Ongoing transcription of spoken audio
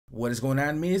What is going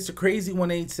on, Mr. Crazy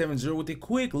 1870 with a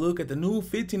quick look at the new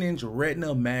 15-inch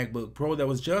Retina MacBook Pro that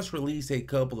was just released a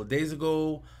couple of days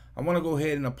ago. I want to go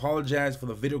ahead and apologize for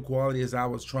the video quality as I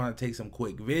was trying to take some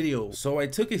quick videos. So I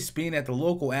took a spin at the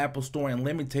local Apple store, and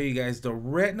let me tell you guys, the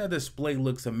Retina display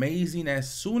looks amazing.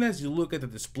 As soon as you look at the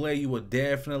display, you will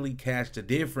definitely catch the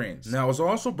difference. Now I was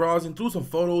also browsing through some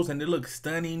photos and they look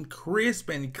stunning, crisp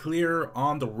and clear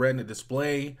on the Retina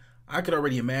display. I could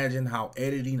already imagine how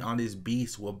editing on this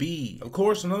beast will be. Of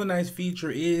course, another nice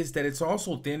feature is that it's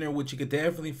also thinner, which you could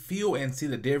definitely feel and see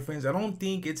the difference. I don't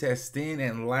think it's as thin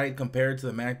and light compared to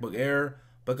the MacBook Air,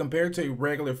 but compared to a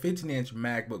regular 15-inch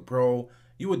MacBook Pro,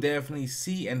 you would definitely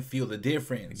see and feel the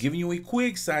difference. Giving you a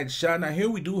quick side shot, now here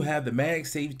we do have the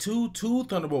MagSafe 2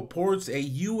 Thunderbolt ports, a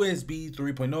USB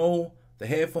 3.0, the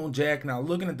headphone jack. Now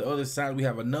looking at the other side, we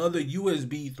have another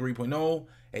USB 3.0,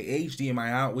 a HDMI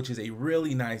out, which is a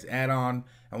really nice add-on,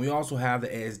 and we also have the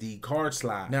SD card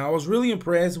slot. Now I was really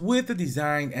impressed with the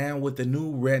design and with the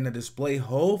new Retina display.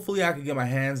 Hopefully I can get my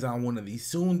hands on one of these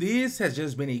soon. This has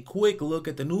just been a quick look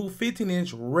at the new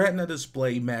 15-inch Retina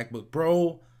display MacBook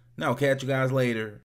Pro. Now catch you guys later.